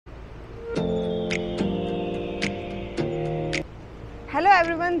Hello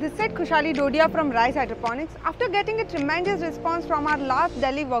everyone, this is Khushali Dodia from Rice Hydroponics. After getting a tremendous response from our last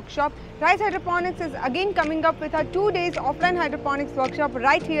Delhi workshop, Rice Hydroponics is again coming up with our 2 days offline hydroponics workshop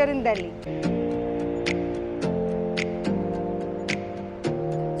right here in Delhi.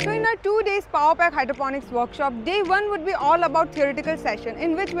 So in our 2 days Power Pack Hydroponics workshop, day 1 would be all about theoretical session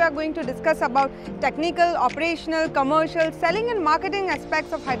in which we are going to discuss about technical, operational, commercial, selling and marketing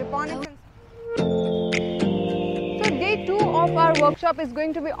aspects of hydroponics. Day 2 of our workshop is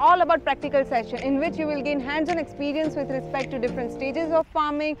going to be all about practical session in which you will gain hands-on experience with respect to different stages of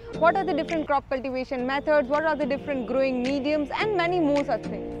farming, what are the different crop cultivation methods, what are the different growing mediums and many more such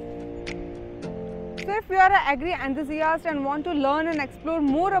things. So if you are an agri-enthusiast and want to learn and explore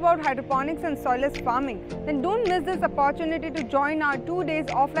more about hydroponics and soilless farming, then don't miss this opportunity to join our 2 days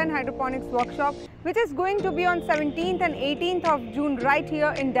offline hydroponics workshop which is going to be on 17th and 18th of June right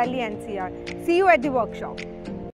here in Delhi NCR. See you at the workshop.